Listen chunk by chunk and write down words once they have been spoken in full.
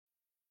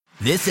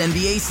This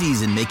NBA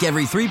season, make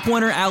every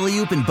three-pointer,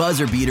 alley-oop, and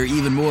buzzer beater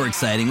even more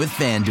exciting with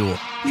FanDuel.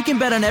 You can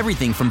bet on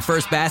everything from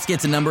first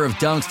basket to number of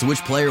dunks to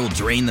which player will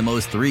drain the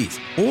most threes.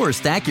 Or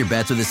stack your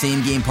bets with the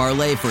same-game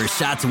parlay for a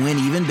shot to win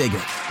even bigger.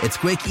 It's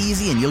quick,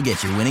 easy, and you'll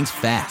get your winnings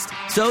fast.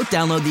 So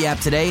download the app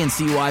today and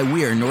see why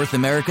we're North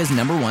America's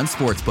 #1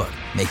 sportsbook.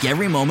 Make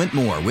every moment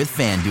more with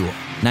FanDuel.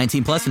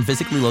 19 plus and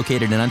physically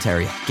located in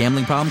Ontario.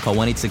 Gambling problem? Call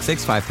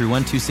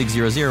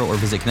 1-866-531-2600 or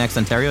visit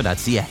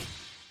connectsontario.ca.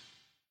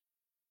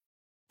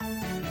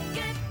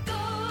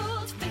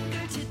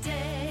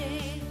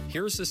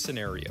 Here's the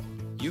scenario.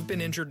 You've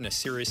been injured in a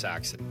serious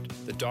accident.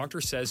 The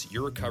doctor says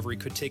your recovery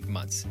could take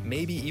months,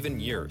 maybe even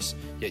years,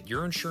 yet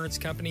your insurance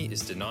company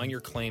is denying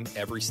your claim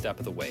every step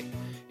of the way.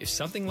 If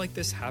something like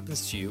this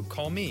happens to you,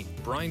 call me,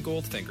 Brian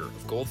Goldfinger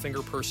of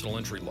Goldfinger Personal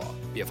Injury Law.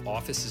 We have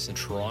offices in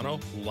Toronto,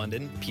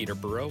 London,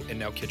 Peterborough, and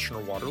now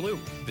Kitchener-Waterloo.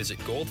 Visit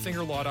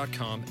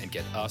goldfingerlaw.com and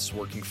get us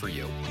working for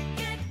you.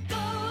 Get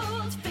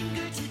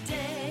Goldfinger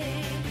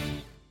today.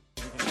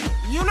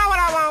 You know what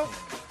I want?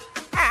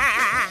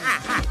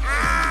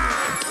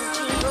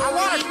 I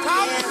want to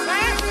talk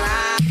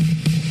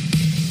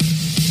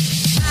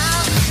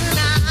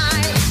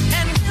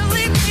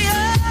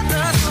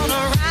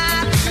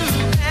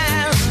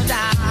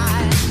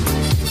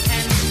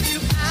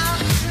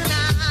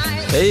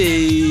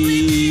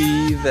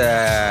Hey,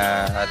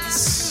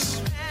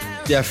 that's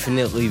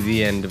definitely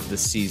the end of the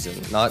season.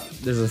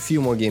 There's a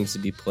few more games to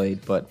be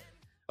played, but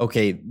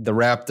okay, the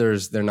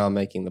Raptors, they're not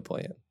making the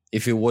play-in.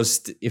 If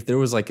there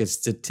was like a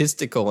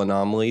statistical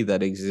anomaly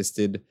that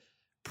existed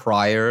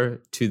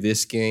prior to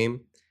this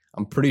game,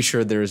 I'm pretty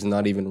sure there is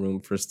not even room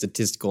for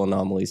statistical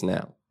anomalies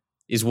now,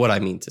 is what I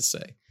mean to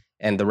say.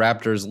 And the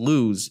Raptors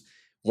lose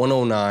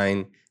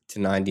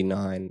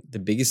 109-99. The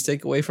biggest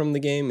takeaway from the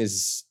game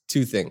is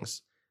two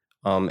things.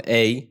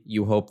 A,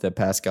 you hope that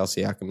Pascal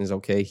Siakam is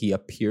okay. He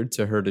appeared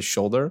to hurt his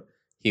shoulder.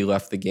 He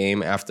left the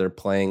game after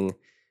playing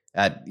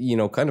at,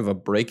 kind of a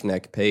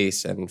breakneck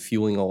pace and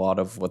fueling a lot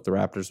of what the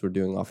Raptors were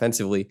doing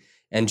offensively.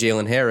 And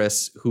Jalen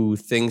Harris, who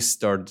things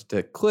started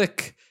to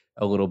click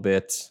a little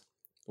bit,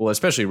 well,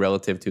 especially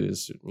relative to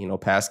his,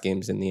 past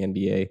games in the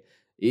NBA.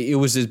 It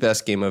was his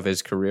best game of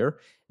his career.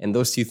 And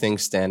those two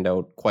things stand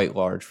out quite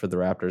large for the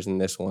Raptors in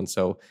this one.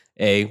 So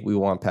A, we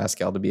want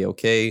Pascal to be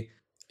okay.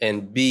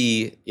 And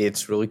B,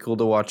 it's really cool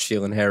to watch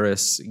Jalen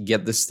Harris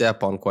get the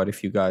step on quite a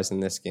few guys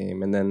in this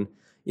game. And then,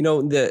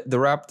 the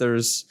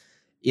Raptors,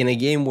 in a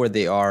game where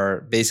they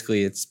are,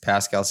 basically it's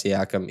Pascal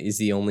Siakam is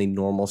the only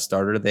normal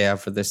starter they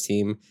have for this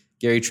team.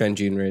 Gary Trent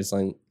Jr.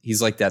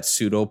 he's like that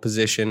pseudo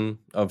position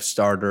of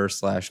starter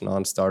 /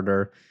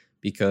 non-starter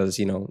because,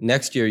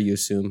 next year you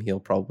assume he'll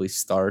probably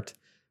start,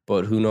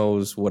 but who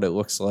knows what it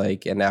looks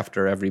like. And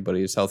after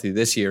everybody was healthy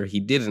this year, he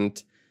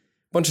didn't.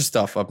 Bunch of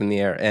stuff up in the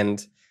air.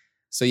 And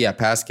so, yeah,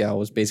 Pascal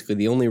was basically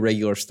the only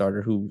regular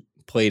starter who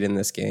played in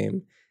this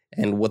game.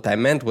 And what that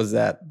meant was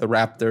that the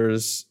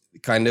Raptors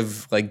kind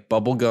of like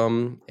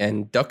bubblegum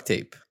and duct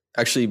tape.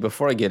 Actually,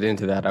 before I get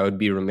into that, I would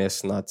be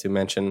remiss not to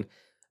mention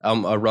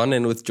a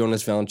run-in with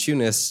Jonas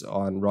Valanciunas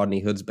on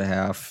Rodney Hood's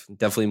behalf.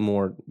 Definitely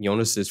more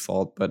Jonas's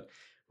fault, but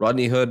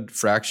Rodney Hood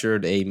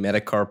fractured a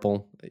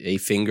metacarpal, a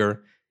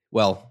finger.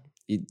 Well,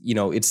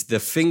 it's the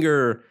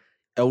finger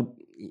out.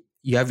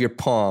 You have your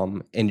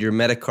palm and your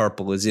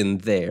metacarpal is in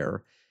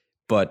there.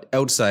 But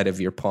outside of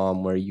your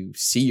palm where you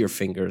see your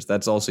fingers,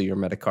 that's also your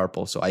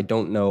metacarpal. So I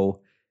don't know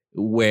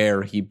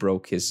where he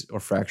broke his or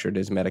fractured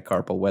his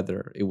metacarpal,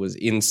 whether it was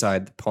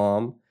inside the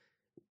palm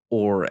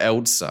or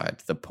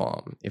outside the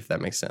palm, if that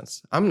makes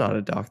sense. I'm not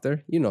a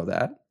doctor. You know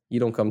that. You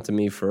don't come to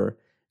me for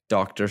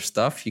doctor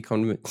stuff. You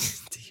come to me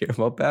to hear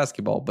about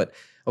basketball. But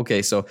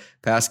okay, so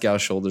Pascal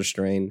shoulder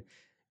strain.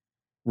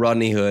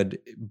 Rodney Hood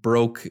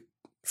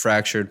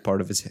fractured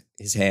part of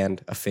his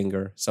hand, a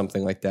finger,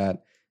 something like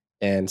that.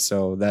 And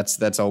so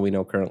that's all we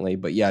know currently.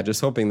 But yeah, just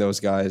hoping those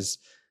guys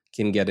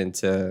can get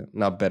into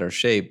not better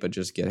shape, but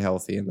just get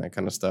healthy and that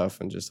kind of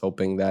stuff. And just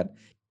hoping that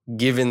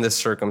given the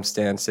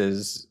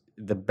circumstances,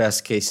 the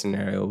best case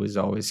scenario is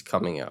always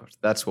coming out.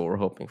 That's what we're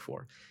hoping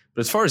for.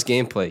 But as far as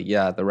gameplay,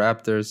 yeah, the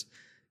Raptors,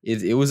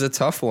 it was a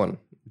tough one.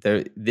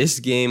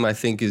 This game, I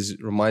think,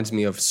 reminds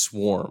me of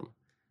Swarm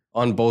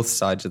on both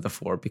sides of the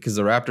floor because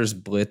the Raptors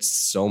blitzed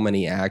so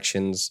many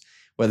actions,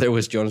 whether it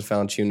was Jonas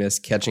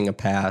Valanciunas catching a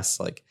pass,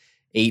 like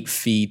 8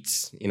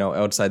 feet,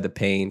 outside the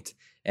paint.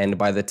 And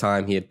by the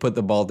time he had put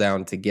the ball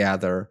down to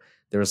gather,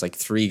 there was like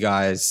 3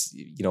 guys,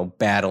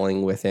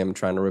 battling with him,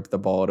 trying to rip the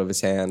ball out of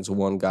his hands.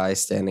 One guy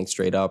standing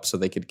straight up so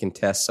they could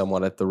contest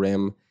someone at the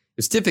rim. It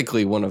was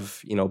typically one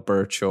of,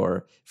 Birch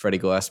or Freddie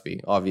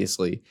Gillespie,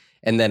 obviously.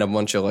 And then a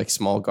bunch of like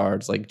small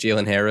guards like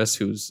Jalen Harris,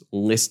 who's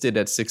listed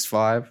at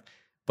 6'5",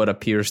 but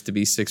appears to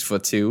be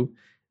 6'2".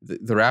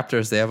 The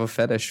Raptors, they have a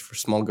fetish for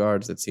small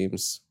guards, it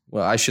seems.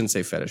 Well, I shouldn't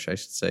say fetish. I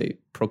should say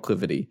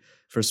proclivity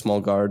for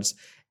small guards.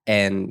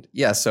 And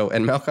yeah,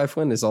 and Malachi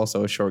Flynn is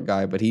also a short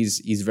guy, but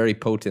he's very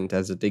potent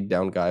as a dig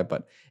down guy.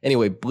 But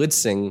anyway,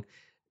 blitzing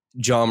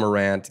Ja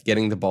Morant,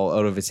 getting the ball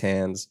out of his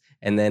hands,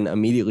 and then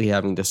immediately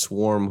having to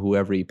swarm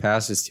whoever he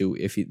passes to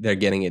if they're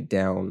getting it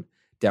down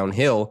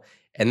downhill.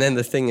 And then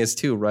the thing is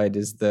too, right,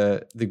 is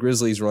the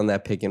Grizzlies run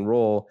that pick and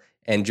roll,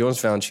 and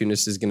Jonas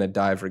Valanciunas is going to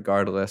dive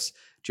regardless.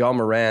 Ja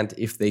Morant,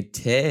 if they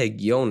tag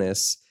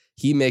Jonas,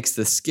 he makes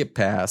the skip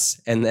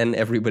pass, and then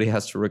everybody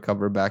has to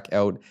recover back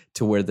out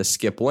to where the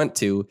skip went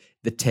to.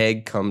 The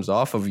tag comes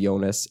off of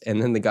Jonas,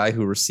 and then the guy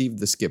who received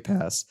the skip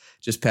pass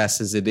just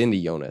passes it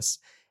into Jonas.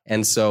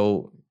 And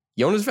so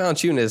Jonas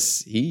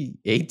Valanciunas, he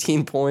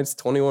 18 points,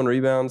 21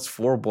 rebounds,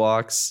 4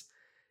 blocks,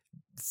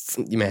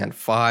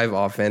 5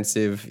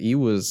 offensive. He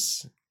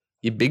was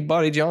a big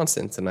body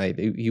Johnson tonight.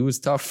 He was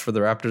tough for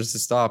the Raptors to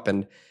stop,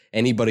 and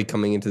anybody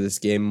coming into this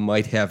game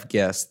might have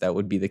guessed that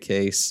would be the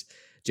case.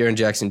 Jaren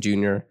Jackson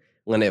Jr.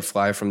 letting it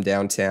fly from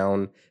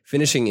downtown,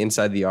 finishing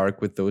inside the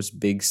arc with those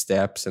big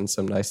steps and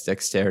some nice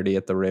dexterity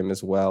at the rim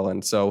as well.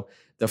 And so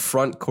the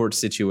front court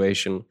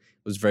situation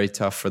was very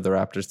tough for the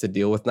Raptors to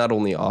deal with, not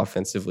only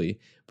offensively,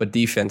 but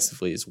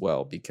defensively as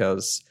well,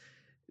 because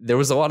there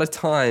was a lot of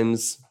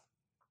times,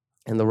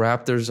 and the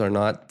Raptors are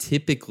not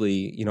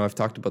typically, I've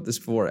talked about this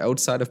before,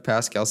 outside of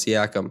Pascal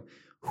Siakam,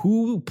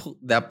 who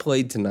that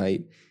played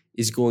tonight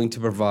is going to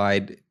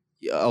provide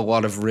a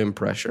lot of rim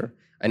pressure.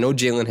 I know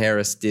Jalen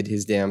Harris did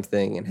his damn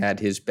thing and had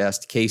his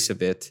best case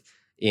of it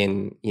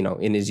in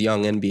his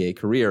young NBA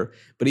career,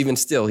 but even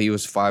still, he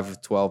was 5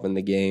 of 12 in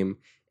the game.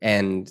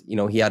 And,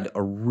 he had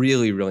a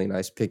really, really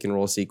nice pick and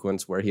roll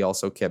sequence where he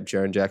also kept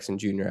Jaren Jackson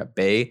Jr. at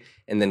bay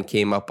and then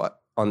came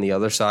up on the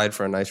other side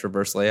for a nice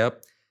reverse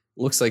layup.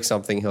 Looks like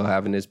something he'll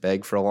have in his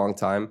bag for a long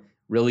time.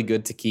 Really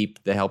good to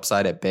keep the help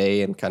side at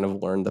bay and kind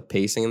of learn the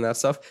pacing and that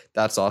stuff.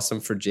 That's awesome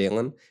for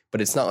Jalen,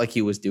 but it's not like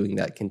he was doing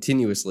that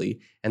continuously.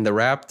 And the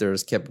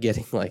Raptors kept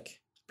getting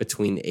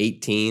between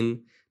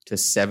 18 to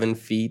 7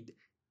 feet.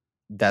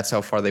 That's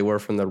how far they were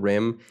from the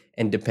rim.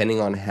 And depending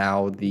on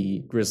how the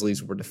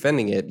Grizzlies were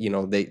defending it,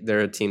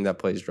 they're a team that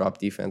plays drop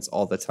defense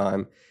all the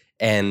time.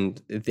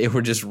 And they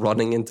were just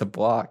running into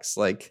blocks.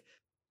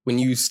 When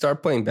you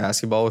start playing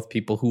basketball with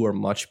people who are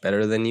much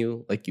better than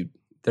you,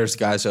 there's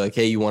guys who are like,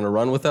 hey, you want to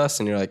run with us?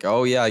 And you're like,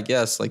 oh yeah, I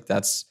guess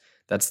that's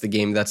the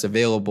game that's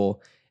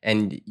available.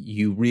 And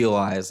you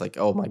realize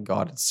oh my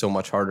God, it's so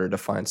much harder to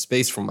find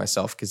space for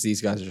myself because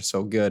these guys are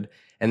so good.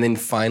 And then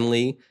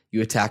finally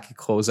you attack a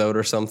closeout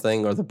or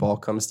something, or the ball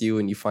comes to you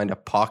and you find a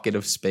pocket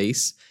of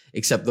space,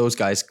 except those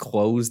guys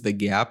close the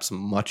gaps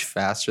much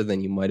faster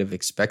than you might have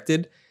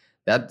expected.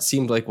 That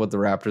seemed like what the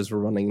Raptors were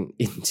running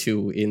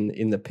into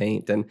in the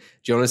paint. And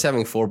Jonas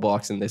having 4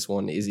 blocks in this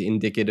one is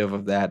indicative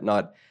of that,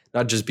 not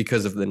just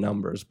because of the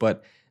numbers,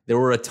 but there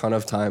were a ton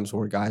of times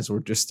where guys were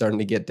just starting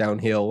to get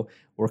downhill,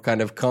 were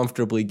kind of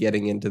comfortably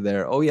getting into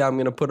there. Oh yeah, I'm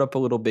going to put up a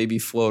little baby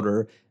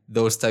floater,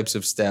 those types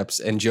of steps.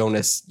 And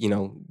Jonas,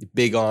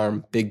 big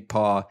arm, big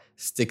paw,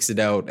 sticks it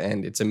out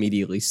and it's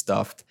immediately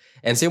stuffed.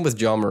 And same with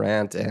Ja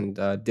Morant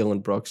and Dillon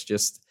Brooks,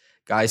 just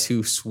guys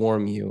who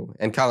swarm you.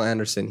 And Kyle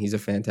Anderson, he's a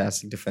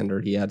fantastic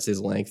defender. He adds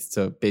his length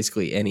to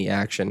basically any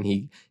action.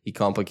 He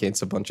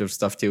complicates a bunch of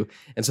stuff too.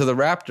 And so the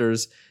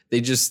Raptors,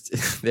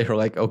 they were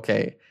like,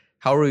 okay,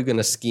 how are we going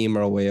to scheme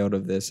our way out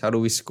of this? How do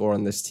we score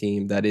on this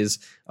team that is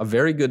a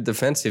very good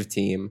defensive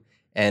team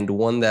and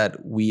one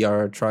that we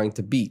are trying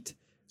to beat?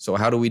 So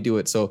how do we do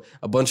it? So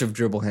a bunch of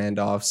dribble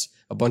handoffs,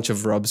 a bunch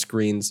of rub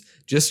screens,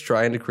 just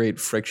trying to create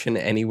friction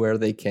anywhere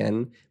they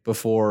can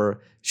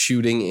before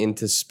shooting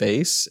into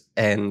space.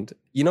 And,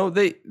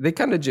 they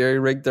kind of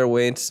jerry-rigged their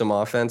way into some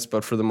offense,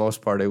 but for the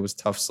most part, it was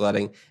tough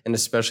sledding. And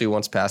especially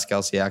once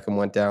Pascal Siakam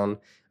went down,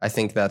 I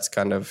think that's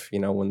kind of,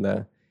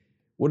 when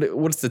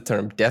what's the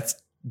term?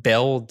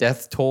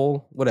 Death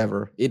toll,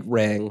 whatever. It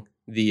rang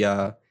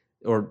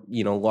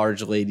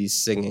large ladies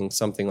singing,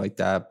 something like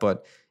that.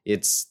 But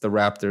it's the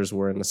Raptors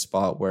were in a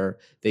spot where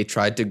they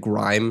tried to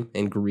grime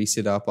and grease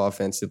it up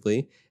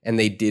offensively, and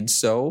they did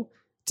so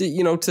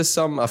to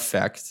some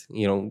effect.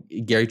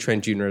 Gary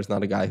Trent Jr. is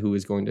not a guy who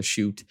is going to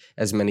shoot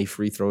as many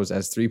free throws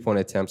as 3-point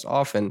attempts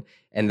often,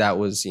 and that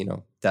was,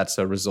 that's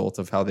a result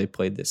of how they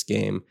played this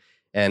game.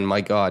 And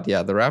my God,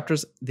 yeah, the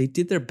Raptors, they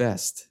did their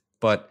best,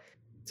 but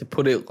to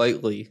put it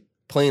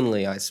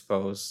plainly, I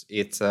suppose,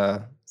 it's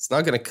not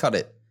going to cut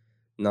it.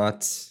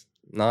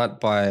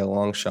 Not by a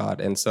long shot.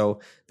 And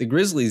so the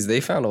Grizzlies, they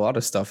found a lot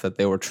of stuff that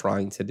they were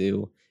trying to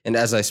do. And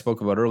as I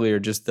spoke about earlier,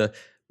 just the,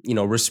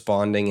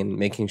 responding and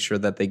making sure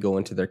that they go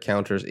into their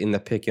counters in the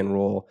pick and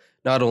roll.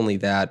 Not only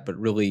that, but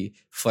really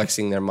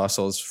flexing their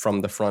muscles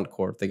from the front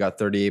court. They got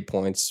 38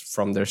 points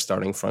from their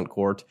starting front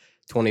court,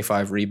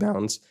 25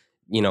 rebounds.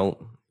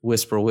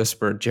 Whisper,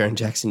 Jaren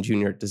Jackson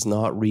Jr. does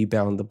not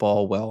rebound the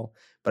ball well.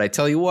 But I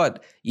tell you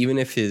what, even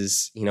if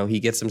he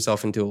gets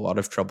himself into a lot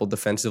of trouble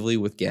defensively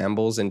with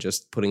gambles and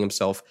just putting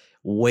himself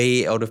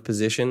way out of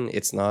position,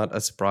 it's not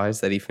a surprise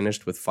that he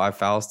finished with 5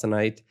 fouls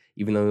tonight,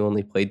 even though he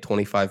only played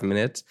 25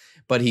 minutes.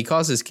 But he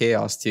causes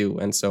chaos too.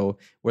 And so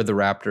where the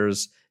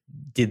Raptors,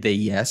 did they,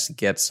 yes,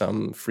 get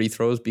some free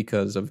throws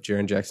because of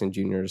Jaren Jackson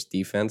Jr.'s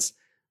defense?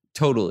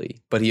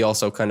 Totally. But he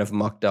also kind of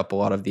mucked up a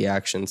lot of the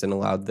actions and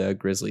allowed the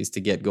Grizzlies to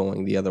get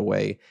going the other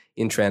way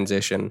in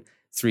transition.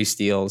 3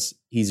 steals.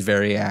 He's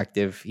very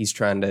active. He's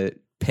trying to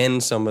pen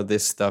some of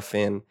this stuff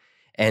in.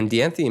 And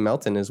De'Anthony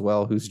Melton as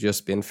well, who's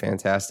just been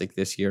fantastic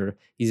this year.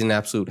 He's an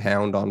absolute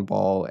hound on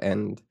ball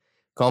and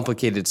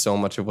complicated so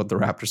much of what the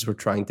Raptors were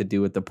trying to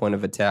do at the point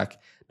of attack.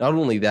 Not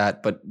only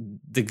that, but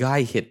the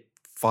guy hit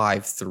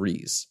 5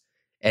 threes.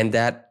 And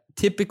that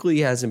typically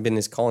hasn't been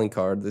his calling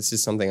card. This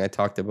is something I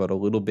talked about a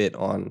little bit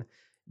on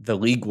the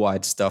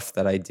league-wide stuff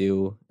that I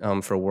do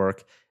for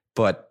work.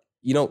 But,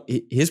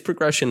 his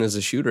progression as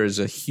a shooter is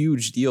a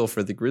huge deal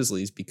for the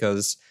Grizzlies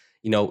because,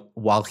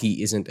 while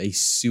he isn't a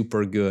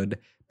super good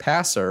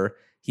passer,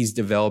 he's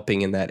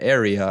developing in that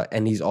area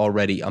and he's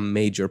already a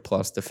major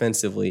plus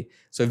defensively.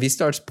 So if he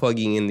starts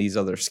plugging in these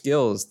other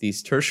skills,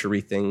 these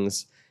tertiary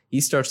things,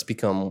 he starts to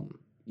become,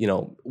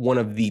 one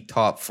of the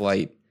top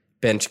flight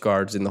bench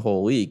guards in the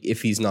whole league.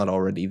 If he's not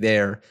already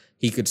there,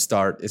 he could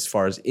start, as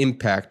far as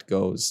impact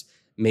goes,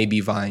 maybe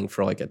vying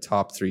for like a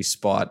top 3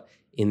 spot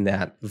in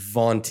that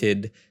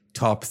vaunted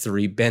top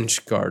 3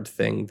 bench guard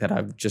thing that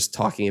I'm just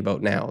talking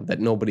about now that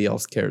nobody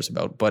else cares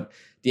about. But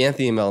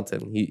De'Anthony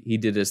Melton, he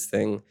did his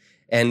thing.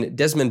 And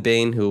Desmond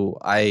Bane, who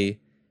I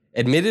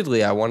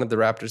wanted the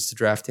Raptors to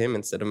draft him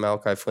instead of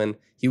Malachi Flynn.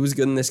 He was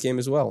good in this game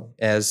as well,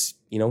 as,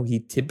 he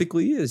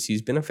typically is.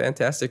 He's been a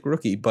fantastic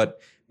rookie. But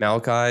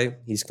Malachi,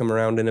 he's come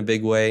around in a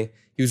big way.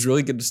 He was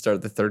really good to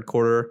start the third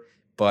quarter.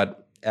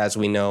 But as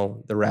we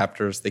know, the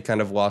Raptors, they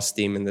kind of lost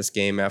steam in this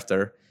game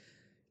after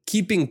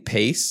keeping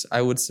pace,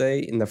 I would say,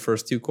 in the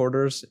first 2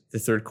 quarters. The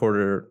third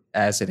quarter,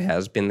 as it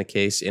has been the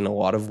case in a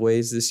lot of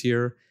ways this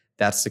year,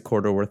 that's the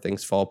quarter where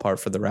things fall apart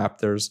for the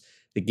Raptors.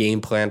 The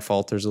game plan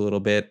falters a little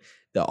bit.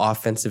 The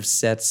offensive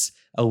sets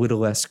a little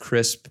less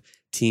crisp.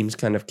 Teams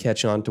kind of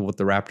catch on to what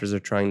the Raptors are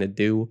trying to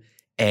do.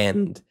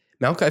 And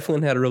Malachi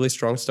Flynn had a really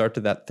strong start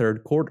to that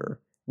third quarter,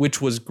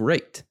 which was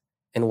great.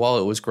 And while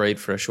it was great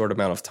for a short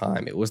amount of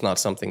time, it was not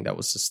something that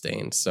was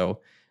sustained.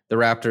 So the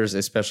Raptors,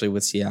 especially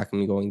with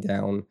Siakam going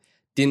down,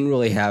 didn't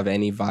really have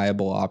any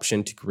viable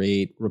option to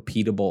create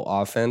repeatable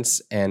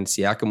offense. And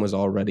Siakam was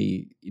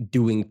already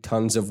doing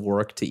tons of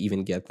work to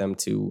even get them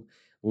to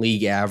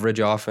league average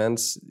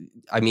offense.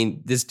 I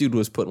mean, this dude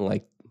was putting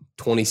like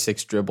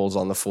 26 dribbles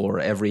on the floor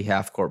every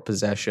half court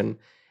possession.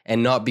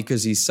 And not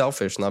because he's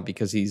selfish, not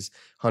because he's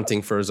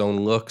hunting for his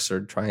own looks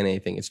or trying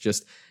anything. It's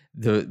just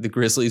the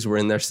Grizzlies were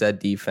in their set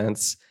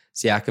defense.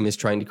 Siakam is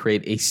trying to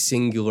create a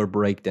singular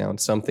breakdown,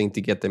 something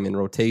to get them in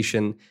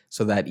rotation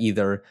so that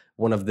either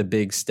one of the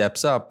bigs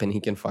steps up and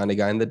he can find a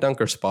guy in the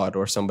dunker spot,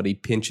 or somebody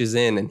pinches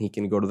in and he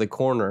can go to the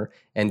corner.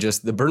 And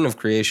just the burden of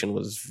creation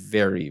was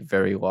very,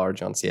 very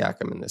large on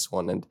Siakam in this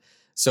one. And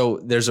so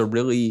there's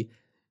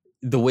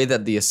the way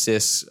that the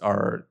assists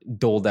are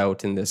doled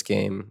out in this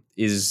game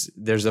is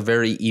there's a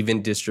very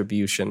even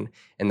distribution.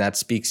 And that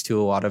speaks to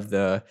a lot of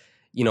the,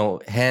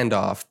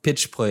 handoff,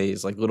 pitch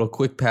plays, like little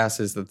quick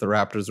passes that the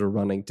Raptors were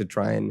running to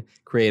try and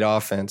create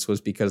offense,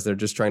 was because they're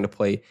just trying to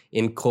play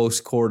in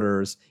close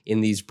quarters in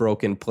these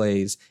broken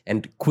plays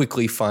and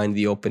quickly find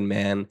the open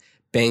man,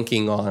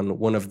 banking on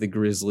one of the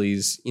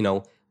Grizzlies,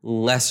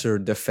 lesser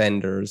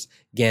defenders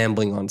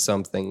gambling on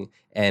something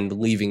and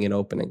leaving an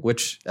opening,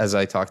 which, as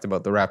I talked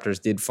about, the Raptors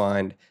did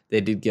find.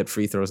 They did get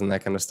free throws and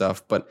that kind of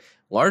stuff. But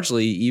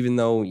largely, even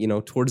though,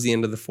 towards the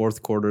end of the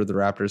fourth quarter, the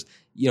Raptors,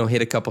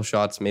 hit a couple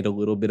shots, made a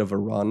little bit of a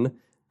run.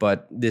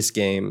 But this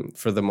game,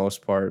 for the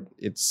most part,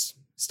 it's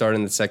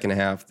starting the second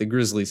half. The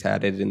Grizzlies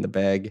had it in the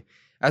bag,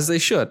 as they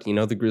should.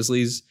 The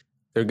Grizzlies,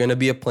 they're going to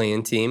be a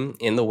play-in team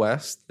in the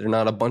West. They're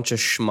not a bunch of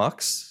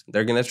schmucks.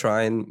 They're going to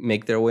try and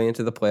make their way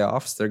into the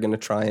playoffs. They're going to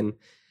try and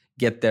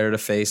get there to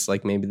face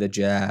like maybe the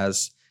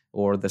Jazz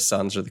or the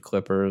Suns or the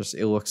Clippers.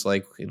 It looks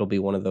like it'll be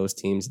one of those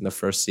teams in the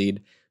first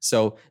seed.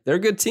 So they're a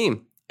good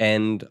team.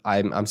 And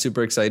I'm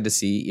super excited to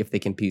see if they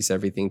can piece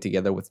everything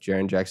together with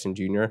Jaren Jackson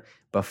Jr.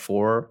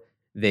 before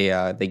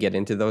they get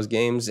into those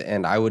games.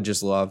 And I would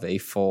just love a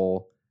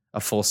full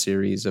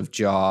series of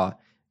Ja,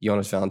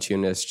 Jonas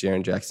Valanciunas,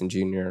 Jaren Jackson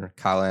Jr.,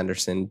 Kyle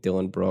Anderson,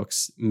 Dillon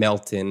Brooks,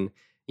 Melton,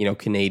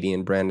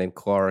 Canadian, Brandon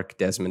Clark,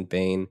 Desmond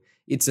Bane.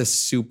 It's a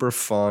super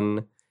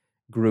fun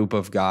group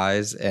of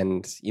guys,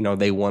 and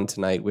they won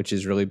tonight, which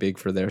is really big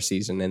for their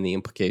season and the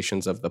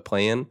implications of the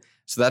play-in.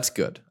 So that's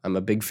good. I'm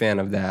a big fan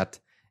of that.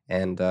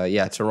 And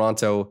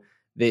Toronto,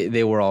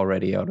 they were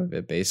already out of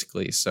it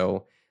basically.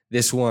 So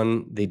this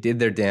one, they did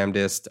their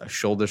damnedest. A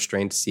shoulder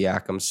strain to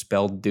Siakam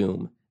spelled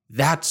doom.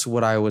 That's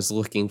what I was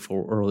looking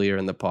for earlier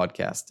in the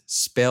podcast.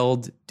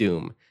 Spelled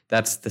doom.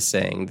 That's the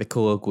saying, the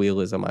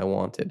colloquialism I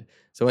wanted.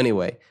 So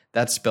anyway,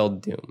 that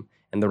spelled doom.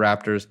 And the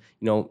Raptors,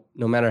 no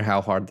matter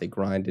how hard they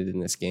grinded in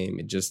this game,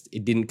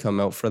 it didn't come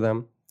out for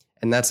them.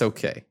 And that's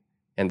okay.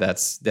 And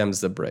that's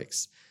them's the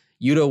breaks.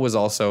 Yuta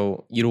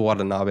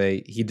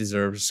Watanabe, he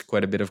deserves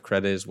quite a bit of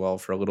credit as well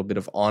for a little bit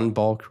of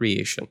on-ball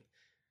creation.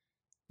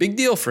 Big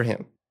deal for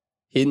him.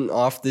 Hitting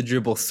off the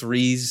dribble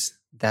threes,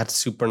 that's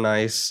super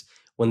nice.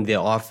 When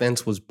the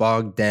offense was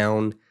bogged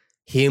down,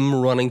 him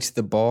running to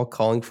the ball,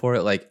 calling for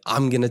it, like,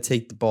 I'm going to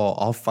take the ball,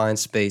 I'll find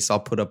space, I'll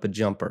put up a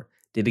jumper.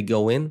 Did it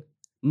go in?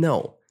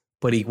 No,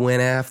 but he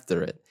went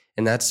after it.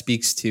 And that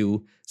speaks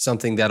to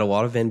something that a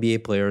lot of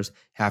NBA players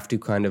have to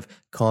kind of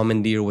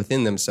commandeer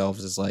within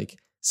themselves, is like,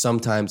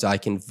 sometimes I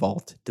can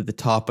vault to the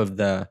top of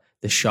the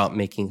shot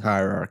making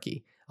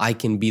hierarchy. I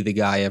can be the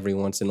guy every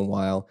once in a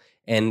while.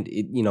 And,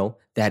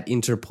 that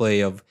interplay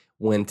of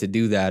when to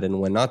do that and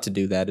when not to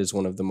do that is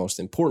one of the most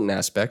important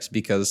aspects,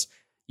 because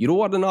Yuta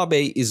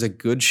Watanabe is a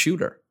good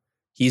shooter.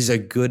 He's a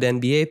good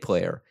NBA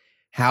player.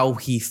 How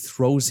he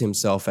throws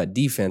himself at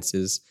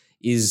defenses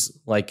is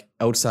like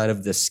outside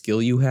of the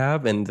skill you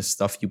have and the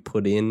stuff you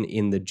put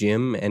in the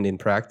gym and in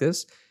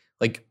practice.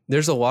 Like,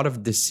 there's a lot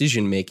of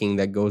decision making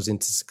that goes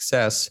into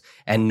success,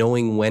 and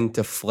knowing when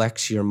to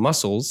flex your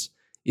muscles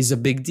is a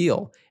big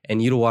deal. And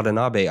Yuta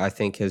Watanabe, I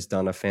think, has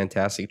done a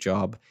fantastic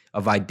job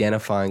of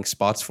identifying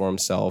spots for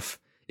himself,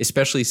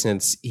 especially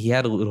since he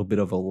had a little bit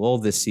of a lull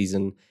this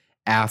season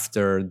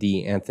after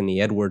the Anthony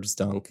Edwards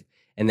dunk.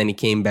 And then he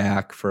came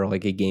back for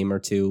like a game or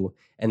two.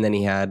 And then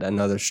he had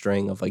another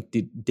string of like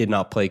did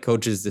not play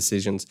coaches'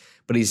 decisions.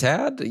 But he's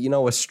had,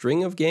 a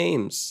string of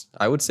games,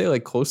 I would say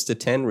like close to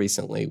 10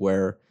 recently,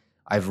 where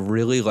I've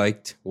really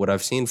liked what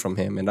I've seen from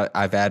him. And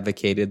I've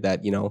advocated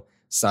that,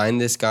 sign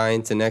this guy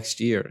into next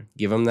year,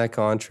 give him that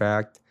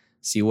contract,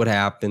 see what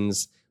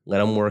happens,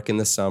 let him work in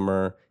the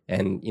summer.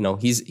 And,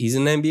 he's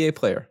an NBA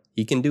player.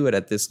 He can do it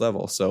at this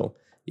level. So,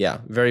 yeah,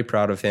 very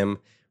proud of him.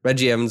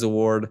 Reggie Evans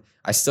Award,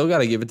 I still got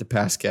to give it to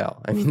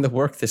Pascal. I mean, the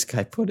work this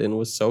guy put in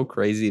was so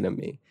crazy to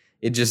me.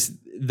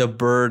 The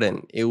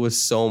burden, it was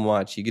so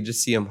much. You could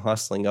just see him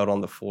hustling out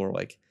on the floor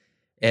like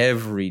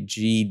every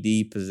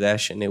GD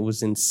possession. It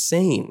was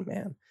insane,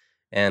 man.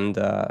 And,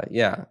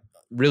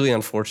 really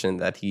unfortunate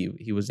that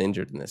he was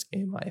injured in this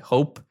game. I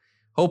hope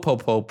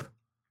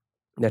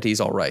that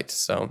he's all right.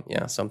 So,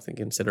 yeah, something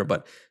to consider.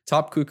 But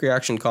top quick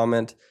reaction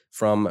comment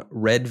from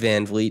Red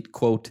Van Vliet,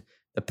 quote,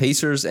 "The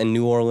Pacers and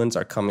New Orleans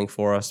are coming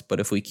for us, but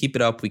if we keep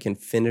it up, we can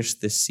finish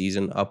this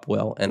season up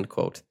well," end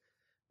quote.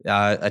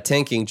 A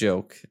tanking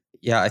joke.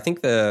 Yeah, I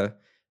think the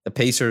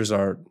Pacers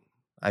are,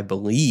 I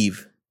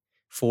believe,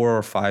 4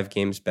 or 5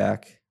 games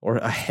back or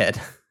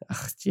ahead.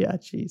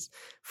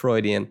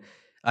 Freudian.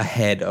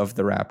 Ahead of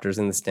the Raptors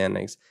in the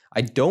standings.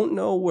 I don't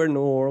know where New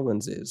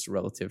Orleans is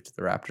relative to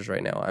the Raptors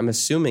right now. I'm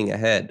assuming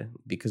ahead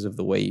because of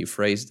the way you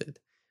phrased it.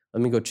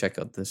 Let me go check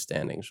out the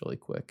standings really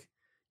quick.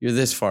 You're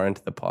this far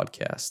into the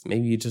podcast.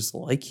 Maybe you just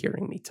like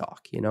hearing me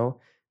talk,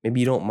 Maybe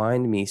you don't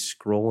mind me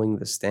scrolling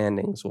the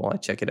standings while I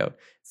check it out.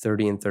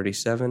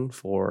 30-37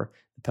 for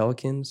the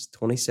Pelicans,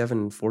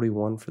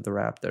 27-41 for the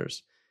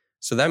Raptors.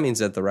 So that means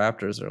that the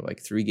Raptors are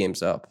like 3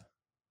 games up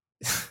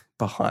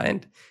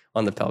behind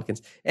on the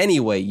Pelicans.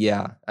 Anyway,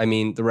 yeah. I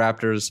mean, the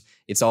Raptors,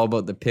 it's all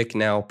about the pick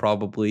now,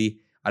 probably.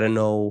 I don't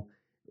know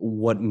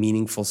what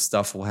meaningful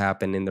stuff will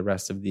happen in the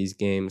rest of these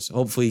games.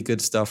 Hopefully good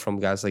stuff from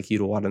guys like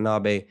Yuta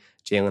Watanabe,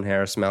 Jalen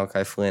Harris,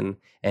 Malachi Flynn,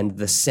 and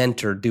the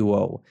center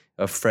duo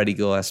of Freddie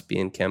Gillespie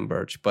and Khem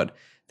Birch. But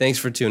thanks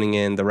for tuning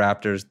in. The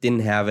Raptors didn't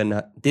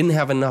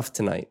have enough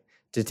tonight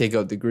to take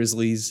out the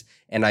Grizzlies.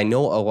 And I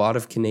know a lot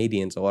of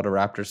Canadians, a lot of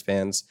Raptors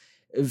fans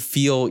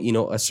feel,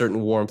 a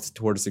certain warmth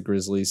towards the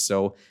Grizzlies.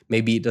 So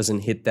maybe it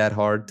doesn't hit that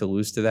hard to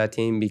lose to that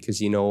team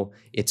because,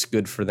 it's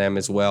good for them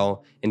as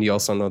well. And you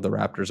also know the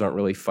Raptors aren't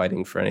really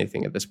fighting for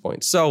anything at this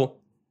point. So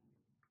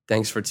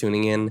thanks for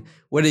tuning in.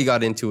 Whether you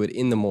got into it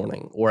in the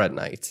morning or at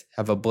night,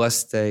 have a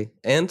blessed day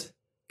and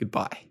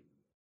goodbye.